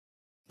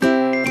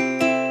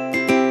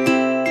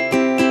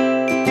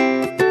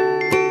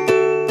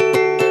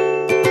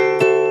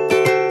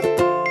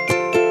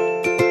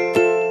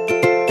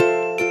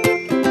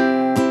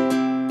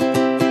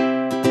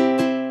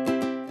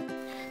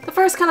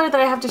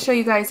show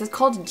you guys is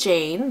called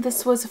Jane.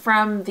 This was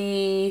from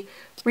the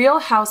Real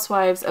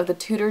Housewives of the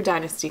Tudor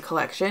Dynasty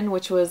collection,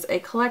 which was a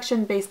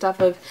collection based off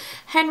of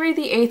Henry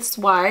VIII's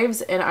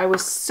wives, and I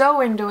was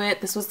so into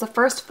it. This was the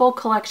first full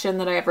collection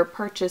that I ever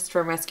purchased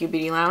from Rescue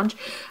Beauty Lounge.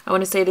 I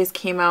want to say this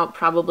came out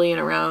probably in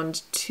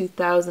around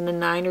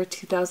 2009 or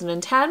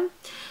 2010.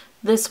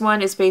 This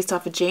one is based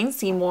off of Jane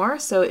Seymour,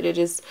 so it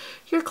is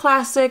your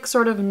classic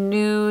sort of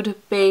nude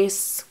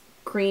base,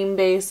 cream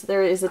base.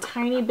 There is a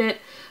tiny bit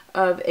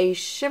of a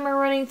shimmer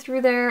running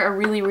through there, a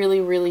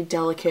really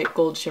delicate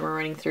gold shimmer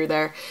running through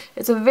there.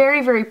 It's a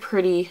very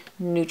pretty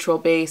neutral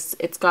base.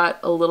 It's got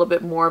a little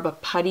bit more of a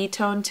putty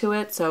tone to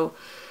it, so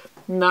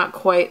not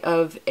quite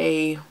of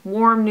a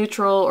warm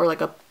neutral or like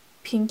a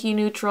pinky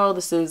neutral.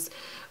 This is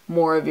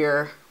more of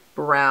your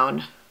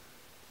brown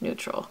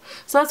neutral.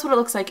 So that's what it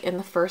looks like in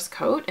the first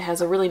coat. It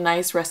has a really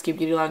nice Rescue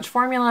Beauty Lounge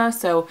formula,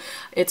 so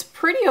it's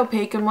pretty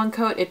opaque in one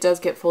coat. It does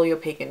get fully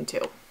opaque in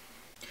two.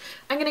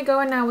 I'm going to go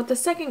in now with the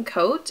second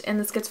coat, and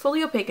this gets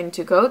fully opaque in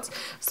two coats.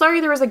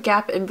 Sorry there was a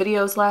gap in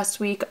videos last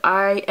week.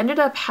 I ended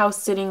up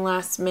house sitting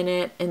last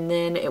minute, and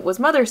then it was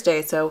Mother's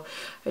Day, so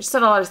I just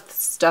had a lot of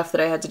stuff that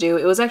I had to do.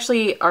 It was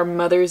actually our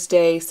Mother's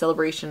Day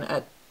celebration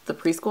at the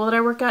preschool that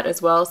I work at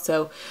as well,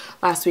 so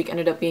last week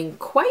ended up being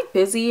quite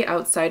busy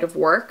outside of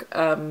work,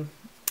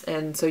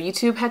 and so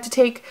YouTube had to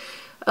take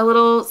a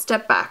little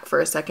step back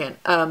for a second,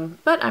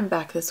 but I'm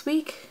back this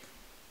week.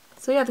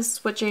 So yeah, this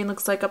is what Jane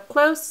looks like up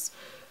close.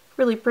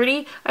 Really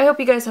pretty. I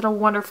hope you guys had a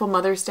wonderful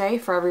Mother's Day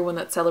for everyone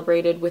that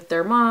celebrated with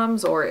their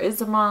moms or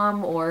is a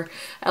mom, or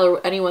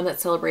anyone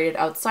that celebrated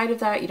outside of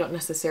that. You don't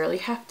necessarily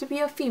have to be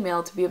a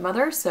female to be a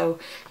mother, so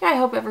yeah, I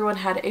hope everyone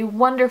had a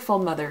wonderful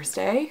Mother's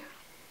Day.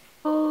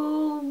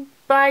 Oh,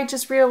 I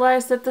just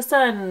realized that the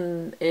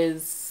sun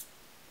is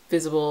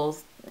visible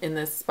in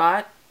this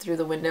spot through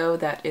the window.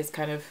 That is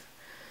kind of...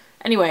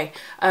 Anyway,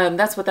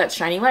 that's what that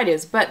shiny light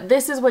is. But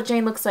this is what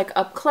Jane looks like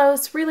up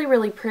close.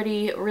 Really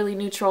pretty, really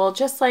neutral,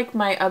 just like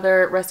my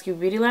other Rescue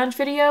Beauty Lounge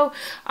video.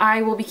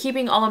 I will be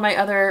keeping all of my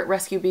other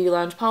Rescue Beauty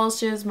Lounge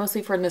polishes,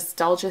 mostly for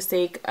nostalgia's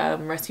sake.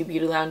 Rescue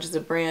Beauty Lounge is a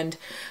brand,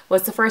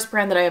 was the first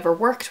brand that I ever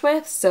worked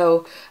with,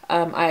 so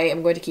I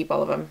am going to keep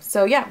all of them.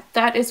 So yeah,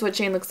 that is what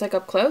Jane looks like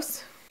up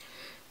close.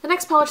 The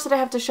next polish that I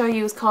have to show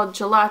you is called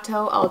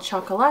Gelato Al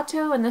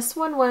Cioccolato, and this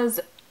one was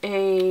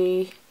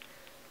a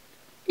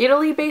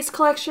Italy-based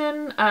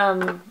collection. I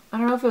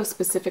don't know if it was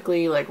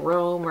specifically like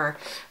Rome or,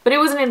 but it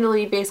was an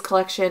Italy-based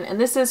collection, and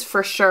this is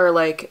for sure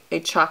like a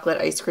chocolate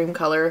ice cream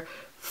color,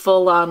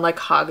 full on like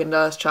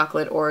Haagen-Dazs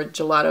chocolate or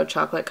gelato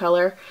chocolate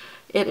color.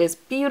 It is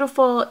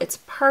beautiful. It's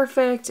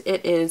perfect.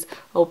 It is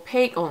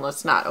opaque. Oh, no,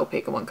 it's not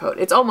opaque in one coat.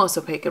 It's almost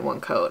opaque in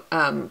one coat.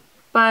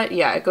 But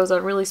yeah, it goes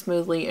on really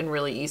smoothly and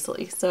really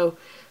easily. So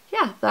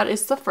yeah, that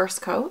is the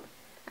first coat.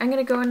 I'm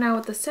going to go in now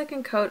with the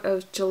second coat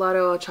of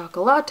Gelato Al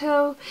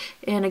Cioccolato,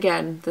 and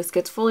again, this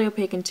gets fully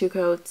opaque in two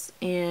coats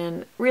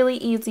and really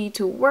easy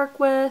to work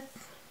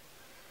with,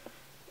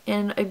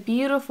 and a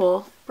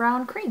beautiful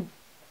brown cream.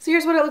 So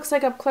here's what it looks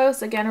like up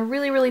close. Again, a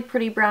really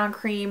pretty brown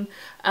cream.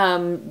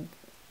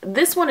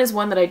 This one is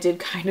one that I did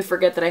kind of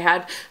forget that I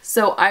had,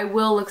 so I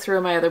will look through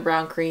my other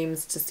brown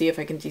creams to see if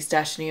I can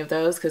destash any of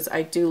those, because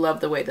I do love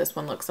the way this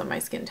one looks on my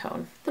skin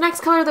tone. The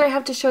next color that I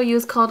have to show you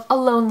is called A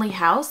Lonely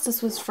House.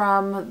 This was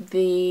from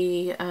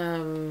the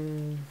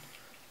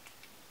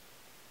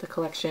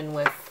collection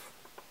with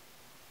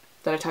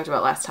that I talked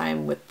about last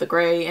time with the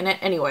gray in it.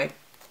 Anyway,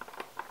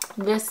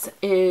 this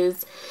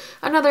is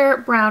another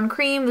brown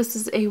cream. This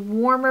is a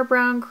warmer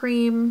brown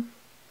cream.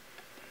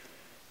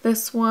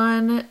 This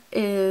one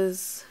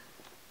is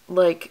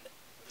like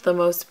the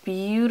most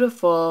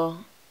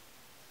beautiful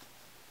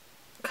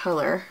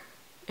color.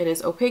 It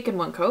is opaque in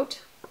one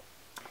coat.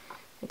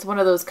 It's one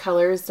of those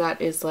colors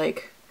that is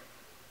like,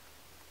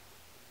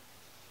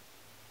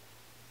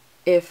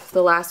 if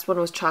the last one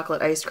was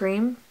chocolate ice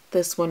cream,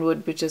 this one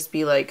would just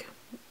be like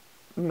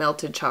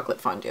melted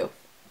chocolate fondue.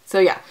 So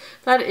yeah,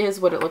 that is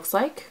what it looks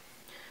like.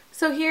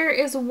 So here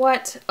is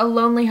what A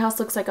Lonely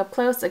House looks like up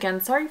close.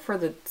 Again, sorry for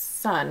the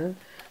sun.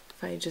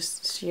 If I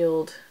just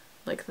shield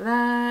like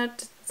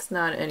that, it's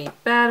not any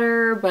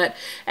better, but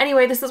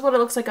anyway, this is what it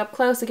looks like up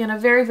close. Again, a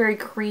very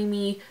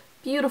creamy,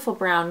 beautiful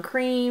brown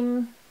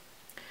cream.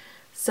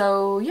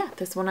 So yeah,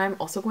 this one I'm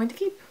also going to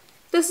keep.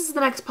 This is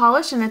the next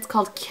polish, and it's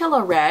called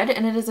Killa Red,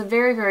 and it is a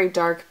very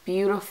dark,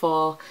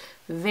 beautiful,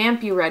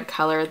 vampy red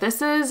color.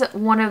 This is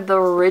one of the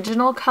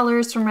original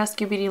colors from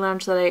Rescue Beauty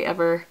Lounge that I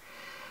ever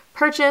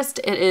purchased.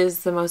 It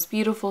is the most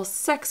beautiful,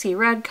 sexy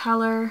red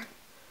color.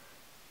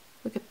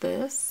 Look at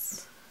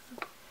this.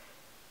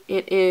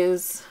 It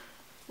is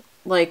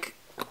like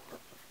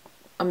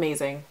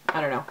amazing. I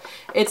don't know.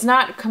 It's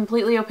not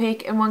completely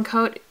opaque in one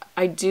coat.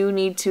 I do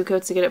need two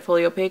coats to get it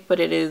fully opaque,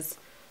 but it is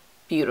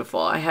beautiful.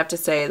 I have to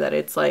say that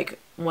it's like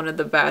one of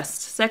the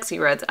best sexy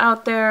reds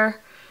out there.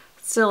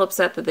 Still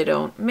upset that they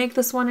don't make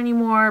this one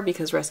anymore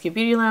because Rescue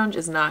Beauty Lounge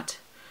is not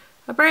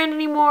a brand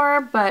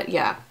anymore, but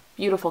yeah,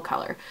 beautiful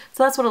color.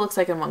 So that's what it looks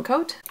like in one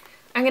coat.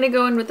 I'm going to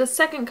go in with the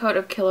second coat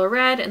of Killa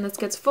Red, and this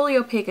gets fully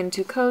opaque in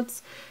two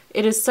coats.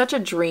 It is such a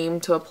dream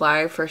to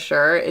apply for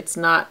sure. It's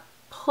not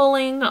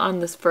pulling on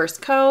this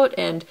first coat,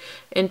 and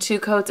in 2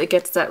 coats it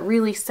gets that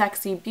really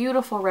sexy,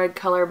 beautiful red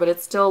color, but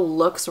it still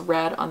looks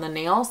red on the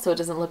nail, so it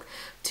doesn't look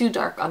too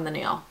dark on the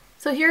nail.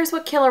 So here's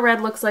what Killa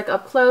Red looks like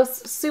up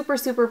close. Super,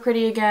 super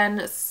pretty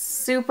again,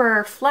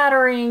 super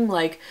flattering,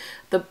 like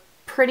the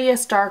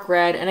prettiest dark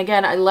red. And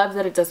again, I love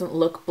that it doesn't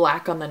look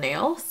black on the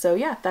nail. So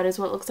yeah, that is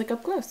what it looks like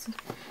up close.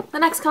 The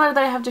next color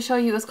that I have to show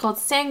you is called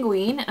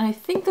Sanguine, and I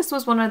think this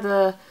was one of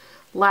the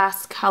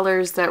last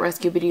colors that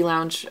Rescue Beauty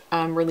Lounge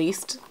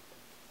released.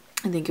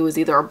 I think it was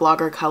either a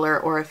blogger color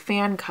or a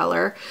fan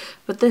color,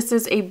 but this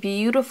is a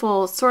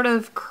beautiful sort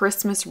of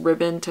Christmas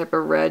ribbon type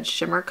of red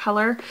shimmer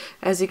color.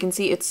 As you can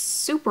see, it's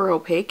super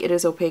opaque. It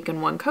is opaque in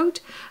 1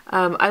 coat.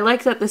 I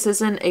like that this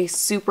isn't a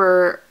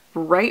super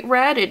bright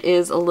red. It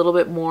is a little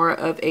bit more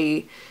of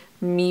a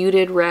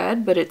muted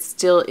red, but it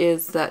still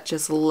is that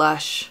just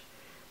lush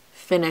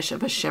finish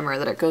of a shimmer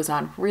that it goes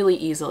on really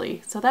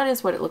easily. So that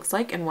is what it looks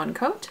like in 1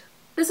 coat.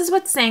 This is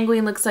what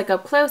Sanguine looks like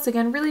up close.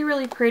 Again, really,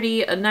 really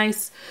pretty. A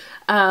nice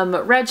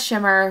red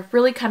shimmer,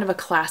 really kind of a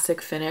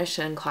classic finish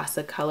and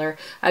classic color.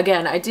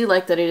 Again, I do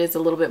like that it is a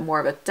little bit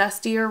more of a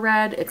dustier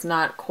red. It's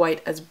not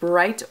quite as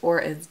bright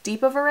or as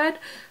deep of a red.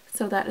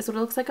 So that is what it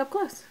looks like up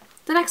close.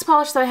 The next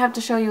polish that I have to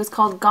show you is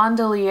called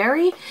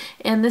Gondoliere,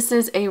 and this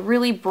is a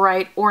really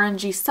bright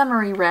orangey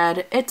summery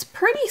red. It's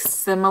pretty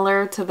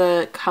similar to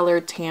the color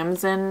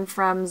Tamsin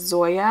from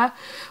Zoya,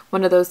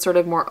 one of those sort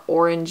of more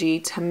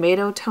orangey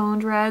tomato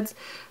toned reds.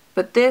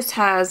 But this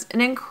has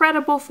an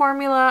incredible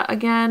formula,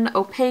 again,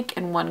 opaque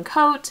in 1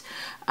 coat.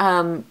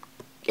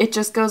 It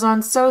just goes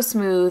on so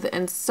smooth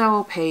and so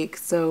opaque,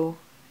 so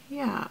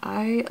yeah,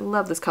 I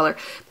love this color.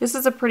 This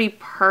is a pretty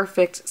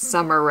perfect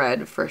summer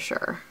red for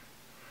sure.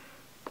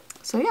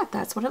 So yeah,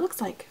 that's what it looks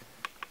like.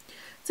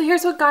 So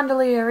here's what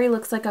Gondoliere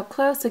looks like up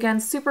close. Again,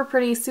 super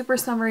pretty, super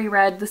summery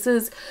red. This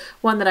is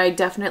one that I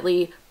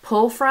definitely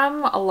pull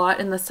from a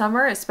lot in the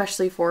summer,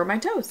 especially for my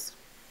toes.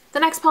 The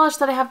next polish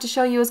that I have to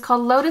show you is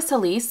called Lotus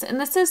Elise, and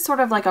this is sort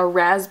of like a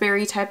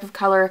raspberry type of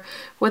color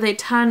with a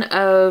ton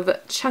of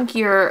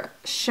chunkier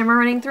shimmer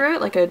running through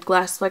it, like a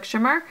glass fleck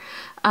shimmer.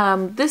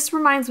 This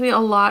reminds me a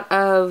lot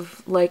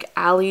of like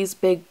Allie's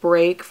Big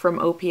Break from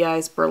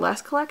OPI's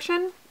Burlesque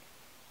collection.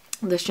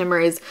 The shimmer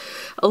is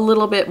a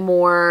little bit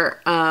more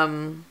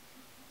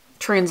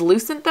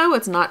translucent though.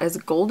 It's not as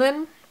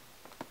golden.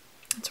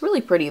 It's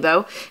really pretty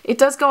though. It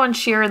does go on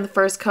sheer in the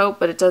first coat,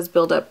 but it does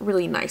build up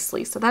really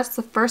nicely. So that's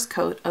the first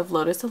coat of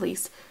Lotus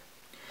Elise.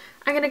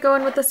 I'm going to go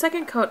in with the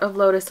second coat of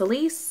Lotus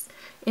Elise,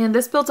 and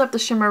this builds up the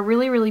shimmer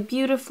really, really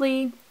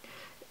beautifully.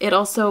 It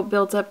also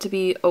builds up to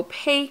be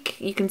opaque.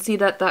 You can see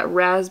that that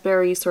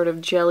raspberry sort of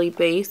jelly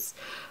base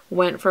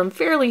went from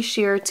fairly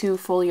sheer to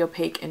fully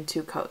opaque in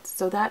 2 coats.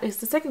 So that is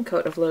the second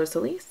coat of Lotus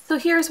Elise. So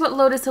here's what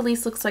Lotus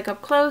Elise looks like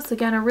up close.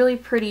 Again, a really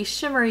pretty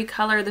shimmery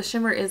color. The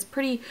shimmer is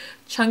pretty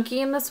chunky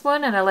in this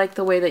one, and I like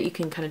the way that you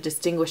can kind of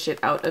distinguish it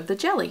out of the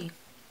jelly.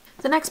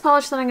 The next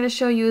polish that I'm going to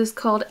show you is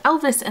called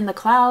Elvis In The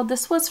Cloud.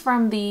 This was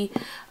from the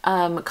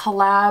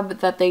collab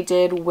that they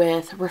did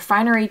with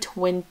Refinery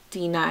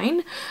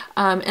 29.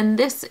 And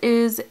this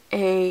is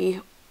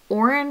a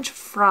orange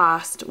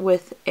frost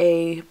with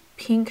a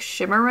pink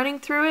shimmer running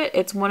through it.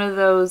 It's one of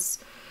those,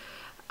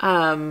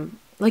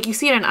 like you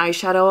see it in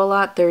eyeshadow a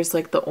lot. There's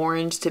like the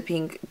orange to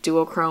pink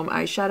duochrome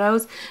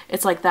eyeshadows.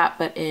 It's like that,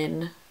 but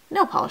in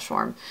nail polish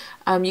form.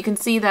 You can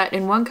see that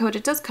in 1 coat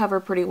it does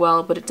cover pretty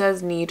well, but it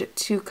does need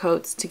 2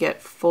 coats to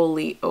get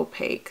fully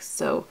opaque.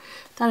 So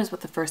that is what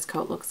the first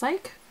coat looks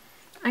like.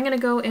 I'm going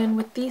to go in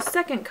with the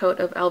second coat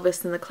of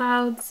Elvis in the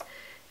Clouds,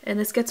 and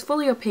this gets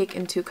fully opaque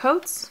in 2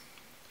 coats.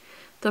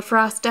 The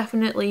frost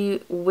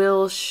definitely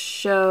will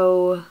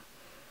show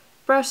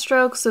brush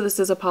strokes, so this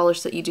is a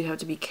polish that you do have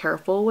to be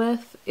careful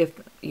with if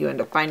you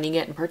end up finding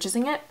it and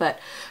purchasing it, but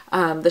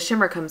the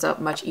shimmer comes up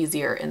much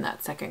easier in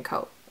that second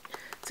coat.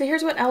 So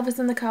here's what Elvis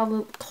in the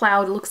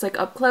Cloud looks like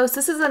up close.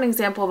 This is an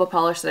example of a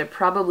polish that I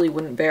probably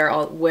wouldn't wear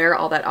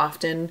all that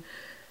often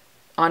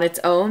on its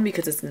own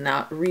because it's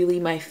not really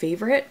my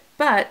favorite,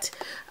 but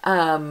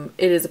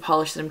it is a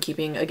polish that I'm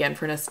keeping again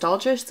for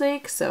nostalgia's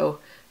sake. So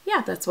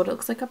yeah, that's what it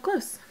looks like up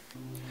close.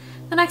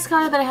 The next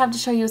color that I have to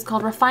show you is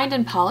called Refined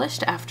and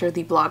Polished after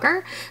the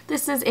blogger.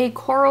 This is a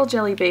coral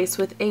jelly base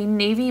with a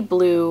navy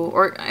blue,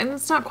 and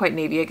it's not quite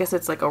navy, I guess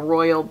it's like a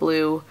royal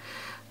blue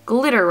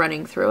glitter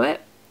running through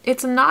it.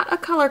 It's not a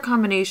color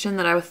combination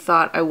that I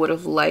thought I would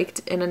have liked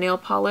in a nail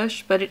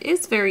polish, but it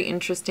is very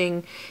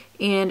interesting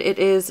and it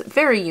is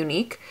very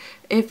unique.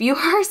 If you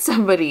are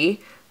somebody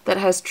that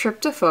has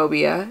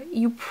tryptophobia,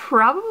 you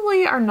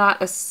probably are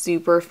not a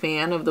super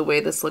fan of the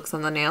way this looks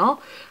on the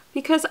nail,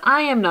 because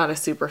I am not a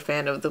super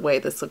fan of the way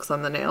this looks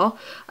on the nail.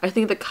 I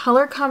think the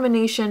color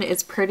combination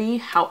is pretty.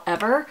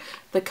 However,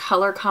 the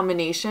color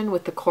combination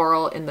with the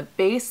coral in the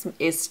base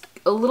is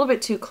a little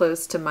bit too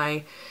close to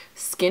my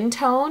skin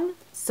tone,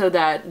 so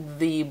that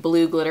the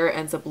blue glitter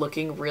ends up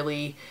looking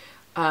really,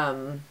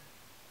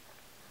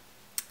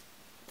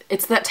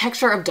 it's that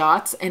texture of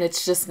dots, and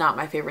it's just not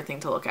my favorite thing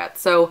to look at.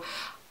 So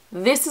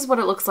This is what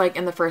it looks like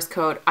in the first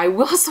coat. I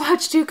will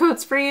swatch 2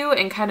 coats for you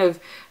and kind of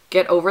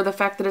get over the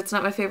fact that it's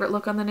not my favorite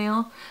look on the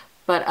nail.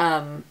 But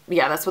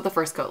yeah, that's what the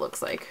first coat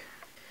looks like.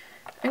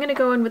 I'm going to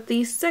go in with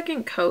the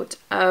second coat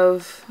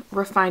of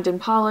Refined and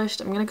Polished.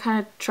 I'm going to kind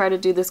of try to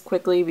do this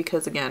quickly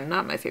because, again,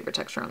 not my favorite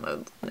texture on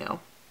the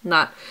nail.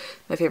 Not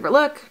my favorite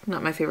look,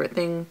 not my favorite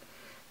thing.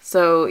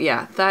 So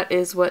yeah, that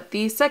is what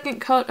the second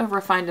coat of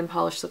Refined and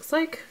Polished looks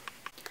like.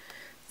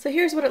 So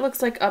here's what it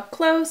looks like up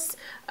close.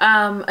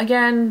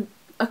 Again,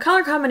 a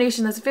color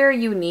combination that's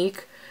very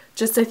unique.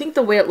 Just I think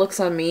the way it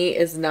looks on me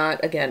is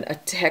not, again, a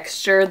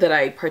texture that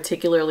I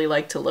particularly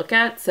like to look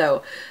at.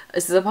 So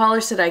this is a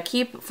polish that I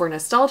keep for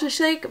nostalgia's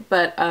sake,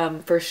 but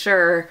for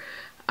sure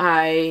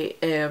I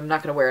am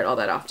not going to wear it all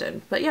that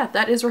often. But yeah,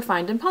 that is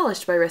Refined and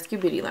Polished by Rescue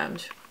Beauty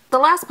Lounge. The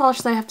last polish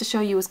that I have to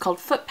show you is called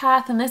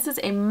Footpath, and this is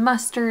a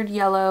mustard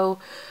yellow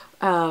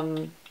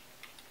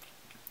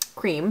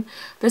cream.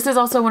 This is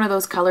also one of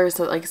those colors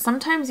that, like,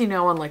 sometimes, you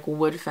know, on like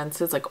wood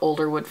fences, like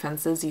older wood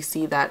fences, you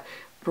see that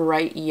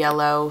bright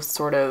yellow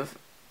sort of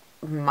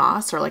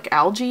moss or like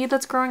algae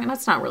that's growing, and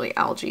it's not really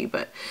algae,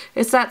 but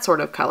it's that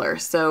sort of color.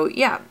 So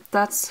yeah,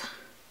 that's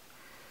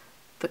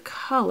the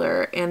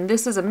color, and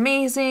this is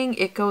amazing.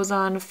 It goes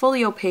on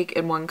fully opaque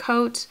in 1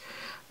 coat.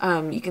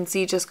 You can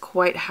see just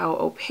quite how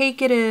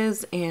opaque it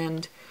is,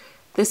 and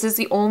this is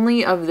the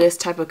only of this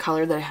type of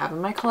color that I have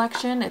in my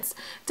collection. It's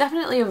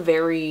definitely a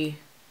very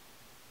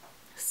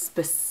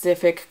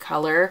specific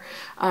color.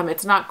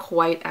 It's not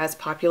quite as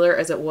popular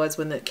as it was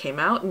when it came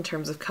out in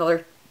terms of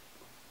color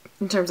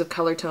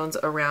tones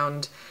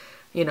around,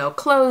 you know,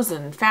 clothes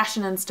and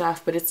fashion and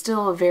stuff, but it's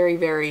still a very,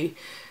 very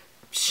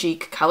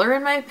chic color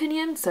in my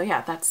opinion. So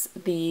yeah, that's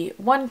the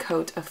 1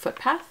 coat of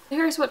Footpath.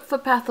 Here's what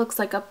Footpath looks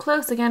like up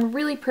close. Again,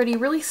 really pretty,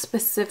 really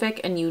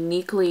specific and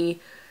uniquely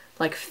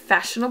like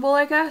fashionable,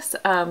 I guess.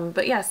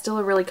 But yeah, still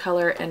a really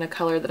color, and a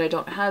color that I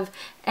don't have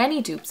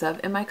any dupes of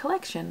in my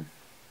collection.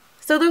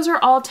 So those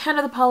are all 10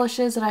 of the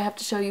polishes that I have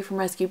to show you from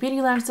Rescue Beauty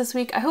Lounge this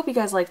week. I hope you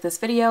guys liked this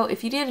video.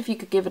 If you did, if you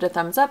could give it a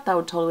thumbs up, that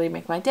would totally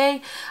make my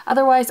day.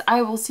 Otherwise,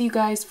 I will see you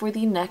guys for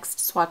the next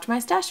Swatch My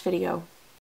Stash video.